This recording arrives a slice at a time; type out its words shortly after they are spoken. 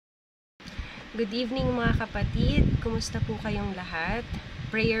Good evening mga kapatid, kumusta po kayong lahat?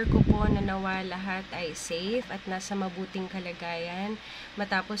 Prayer ko po na nawa lahat ay safe at nasa mabuting kalagayan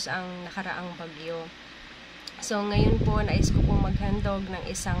matapos ang nakaraang bagyo. So ngayon po nais ko pong maghandog ng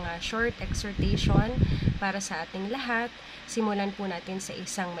isang short exhortation para sa ating lahat. Simulan po natin sa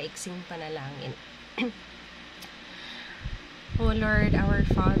isang maiksing panalangin. Oh Lord, our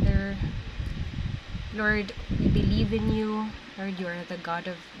Father, Lord, we believe in you. Lord, you are the God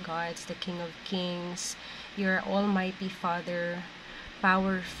of gods, the King of kings. You are Almighty Father,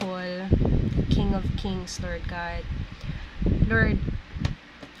 powerful, the King of kings, Lord God. Lord,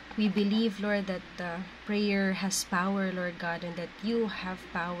 we believe, Lord, that prayer has power, Lord God, and that you have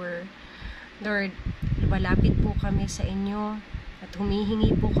power. Lord, malapit po kami sa inyo at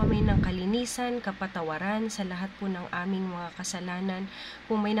humihingi po kami ng kalinisan, kapatawaran sa lahat po ng aming mga kasalanan.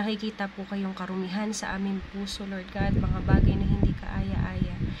 Kung may nakikita po kayong karumihan sa aming puso, Lord God, mga bagay na hindi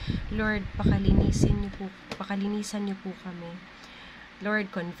kaaya-aya, Lord, pakalinisan niyo po kami. Lord,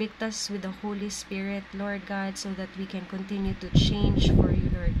 convict us with the Holy Spirit, Lord God, so that we can continue to change for you,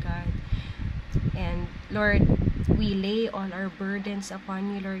 Lord God. And Lord, we lay all our burdens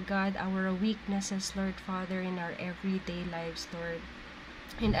upon you, Lord God, our weaknesses, Lord Father, in our everyday lives, Lord.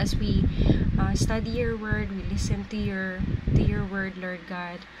 And as we study your word, we listen to your word, Lord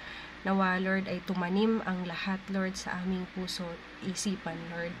God, nawa, Lord, ay tumanim ang lahat, Lord, sa aming puso, isipan,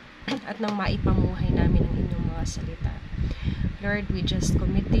 Lord, at nang maipamuhay namin ang inyong mga salita. Lord, we just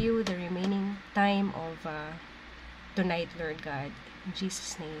commit to you the remaining time of tonight, Lord God. In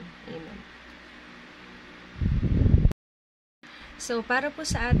Jesus' name, amen. So, para po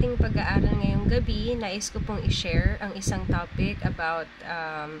sa ating pag-aaral ngayong gabi, nais ko pong i-share ang isang topic about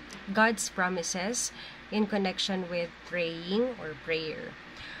God's promises in connection with praying or prayer.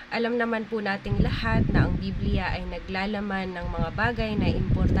 Alam naman po nating lahat na ang Biblia ay naglalaman ng mga bagay na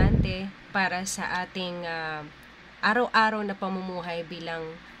importante para sa ating araw-araw na pamumuhay bilang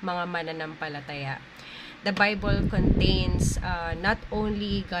mga mananampalataya. The Bible contains not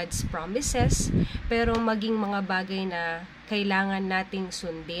only God's promises, pero maging mga bagay na kailangan nating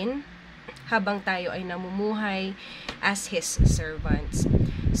sundin habang tayo ay namumuhay as His servants.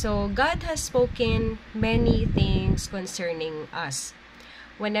 So, God has spoken many things concerning us.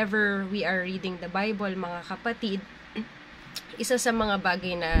 Whenever we are reading the Bible, mga kapatid, isa sa mga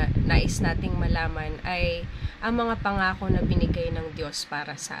bagay na nais nating malaman ay ang mga pangako na binigay ng Diyos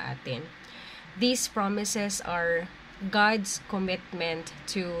para sa atin. These promises are God's commitment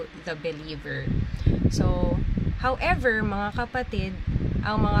to the believer. So, however, mga kapatid,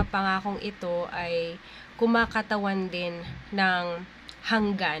 ang mga pangakong ito ay kumakatawan din ng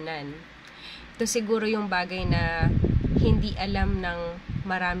hangganan. Ito siguro yung bagay na hindi alam ng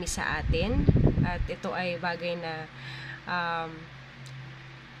marami sa atin, at ito ay bagay na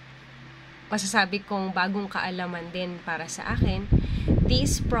masasabi kong bagong kaalaman din para sa akin.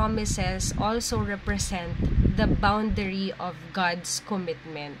 These promises also represent the boundary of God's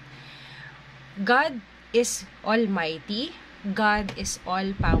commitment. God is almighty, God is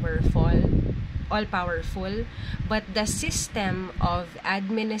all-powerful, but the system of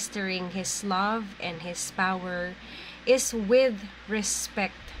administering His love and His power is with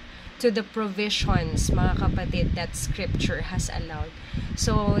respect to the provisions, mga kapatid, that Scripture has allowed.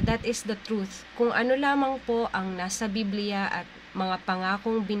 So, that is the truth. Kung ano lamang po ang nasa Biblia at mga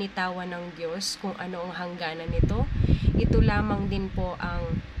pangakong binitawan ng Diyos, kung ano ang hangganan nito, ito lamang din po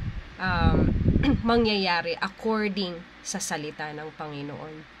ang mangyayari according sa salita ng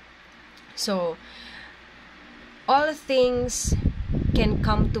Panginoon. So, all things can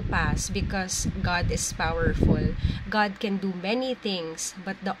come to pass because God is powerful. God can do many things,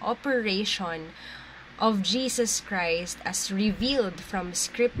 but the operation of Jesus Christ as revealed from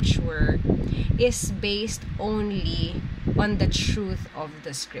Scripture is based only on the truth of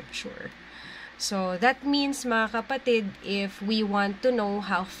the Scripture. So that means, mga kapatid, if we want to know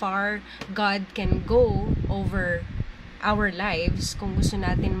how far God can go over our lives, kung gusto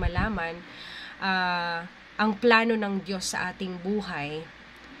natin malaman ang plano ng Diyos sa ating buhay,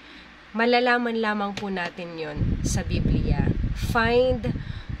 malalaman lamang po natin yon sa Biblia. Find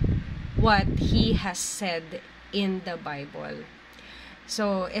what He has said in the Bible.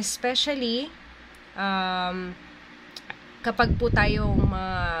 So, especially, kapag po tayong mga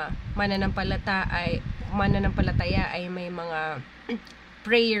mananampalataya ay may mga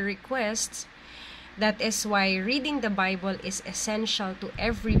prayer requests, that is why reading the Bible is essential to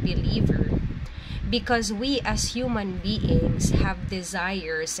every believer. Because we as human beings have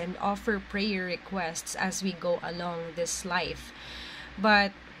desires and offer prayer requests as we go along this life.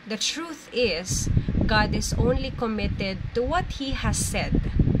 But the truth is, God is only committed to what He has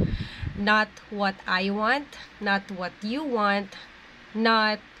said. Not what I want, not what you want,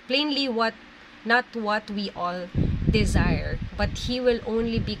 not not what we all desire, but He will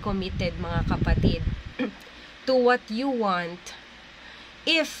only be committed, mga kapatid, to what you want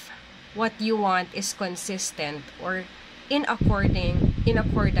if what you want is consistent or in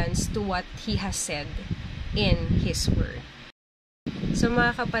accordance to what He has said in His Word. So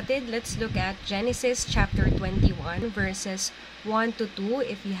mga kapatid, let's look at Genesis chapter 21 verses 1 to 2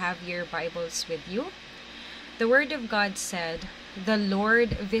 if you have your Bibles with you. The Word of God said, "The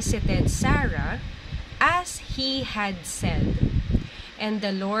Lord visited Sarah as He had said, and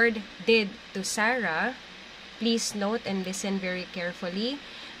the Lord did to Sarah." Please note and listen very carefully.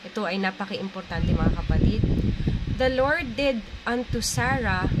 Ito ay napaka-importante, mga kapatid. The Lord did unto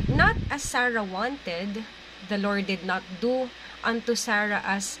Sarah not as Sarah wanted. The Lord did not do unto Sarah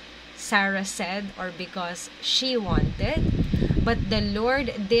as Sarah said or because she wanted, but the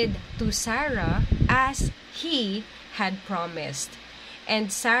Lord did to Sarah as He had promised. And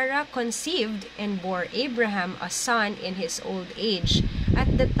Sarah conceived and bore Abraham a son in his old age,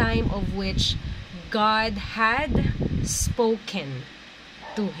 at the time of which God had spoken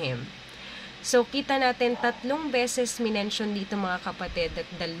to him. So, kita natin 3 beses minention dito, mga kapatid, that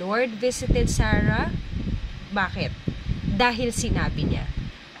the Lord visited Sarah. Bakit? Dahil sinabi niya,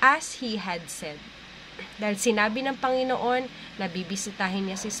 as He had said. Dahil sinabi ng Panginoon na bibisitahin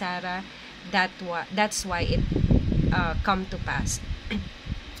niya si Sarah, that's why it come to pass.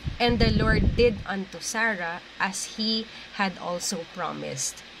 And the Lord did unto Sarah as He had also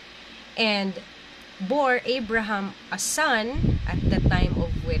promised, and bore Abraham a son at the time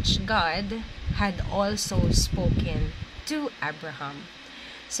of which God had also spoken to Abraham.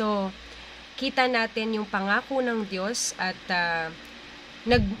 So, kita natin yung pangako ng Diyos at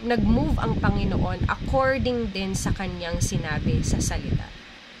nag-move ang Panginoon according din sa kanyang sinabi sa salita.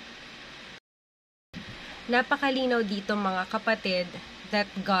 Napakalinaw dito, mga kapatid, that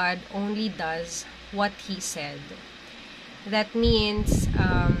God only does what He said. That means,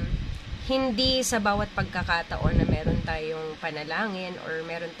 hindi sa bawat pagkakataon na meron tayong panalangin or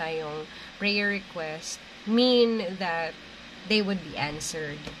meron tayong prayer request mean that they would be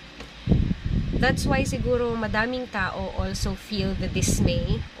answered. That's why siguro madaming tao also feel the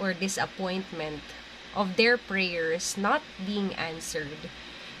dismay or disappointment of their prayers not being answered,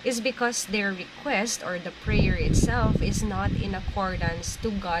 is because their request or the prayer itself is not in accordance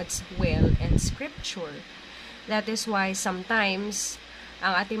to God's will and Scripture. That is why sometimes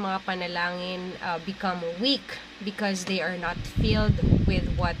ang ating mga panalangin become weak because they are not filled with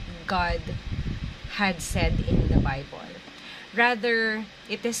what God had said in the Bible. Rather,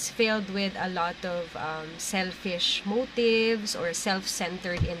 it is filled with a lot of selfish motives or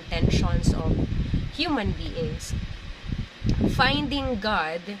self-centered intentions of human beings. Finding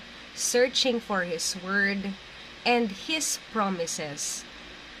God, searching for His Word and His promises,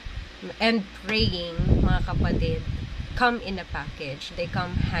 and praying, mga kapatid, come in a package. They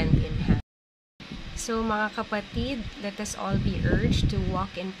come hand in hand. So, mga kapatid, let us all be urged to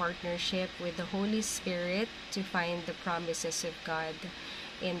walk in partnership with the Holy Spirit to find the promises of God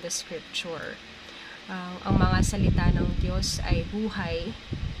in the Scripture. Ang mga salita ng Diyos ay buhay.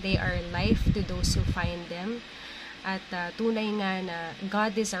 They are life to those who find them. At tunay nga na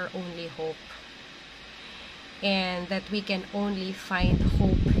God is our only hope. And that we can only find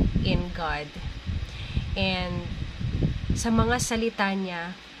hope in God. And sa mga salita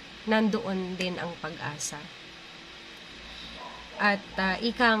niya, nandoon din ang pag-asa. At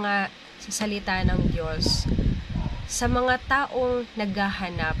ika nga sa salita ng Diyos, sa mga taong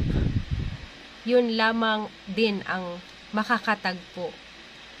naghahanap, yun lamang din ang makakatagpo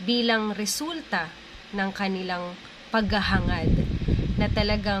bilang resulta ng kanilang paghahangad na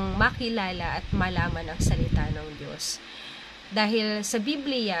talagang makilala at malaman ang salita ng Diyos. Dahil sa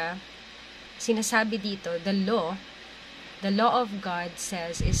Biblia, sinasabi dito, the law of God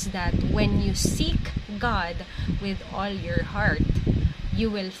says is that when you seek God with all your heart,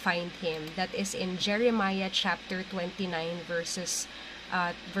 you will find Him. That is in Jeremiah chapter 29 verses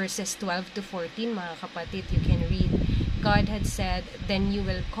 12 to 14, mga kapatid. You can read, God had said, "Then you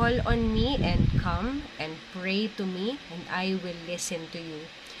will call on me and come and pray to me, and I will listen to you.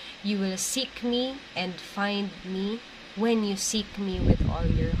 You will seek me and find me when you seek me with all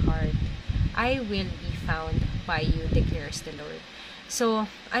your heart. I will be found by you, declares the Lord." So,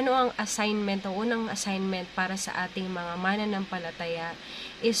 ano ang assignment? Ang unang assignment para sa ating mga mananampalataya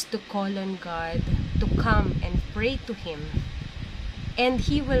is to call on God, to come and pray to Him. And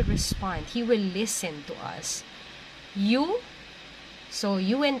He will respond. He will listen to us. You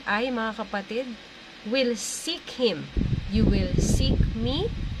and I, mga kapatid, will seek Him. You will seek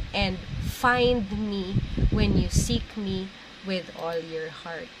me and find me when you seek me with all your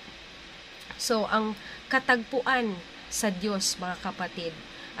heart. So, ang katagpuan sa Diyos, mga kapatid,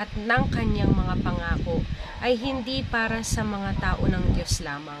 at ng kanyang mga pangako ay hindi para sa mga tao ng Diyos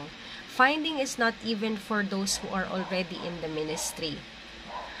lamang. Finding is not even for those who are already in the ministry.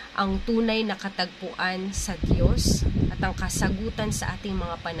 Ang tunay na katagpuan sa Diyos at ang kasagutan sa ating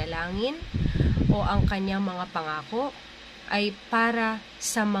mga panalangin o ang kanyang mga pangako ay para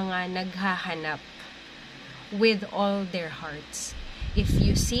sa mga naghahanap with all their hearts. If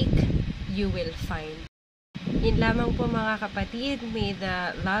you seek, you will find. Yun lamang po mga kapatid. May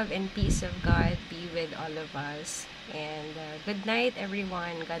the love and peace of God be with all of us. And good night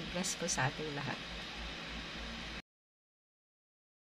everyone. God bless po sa ating lahat.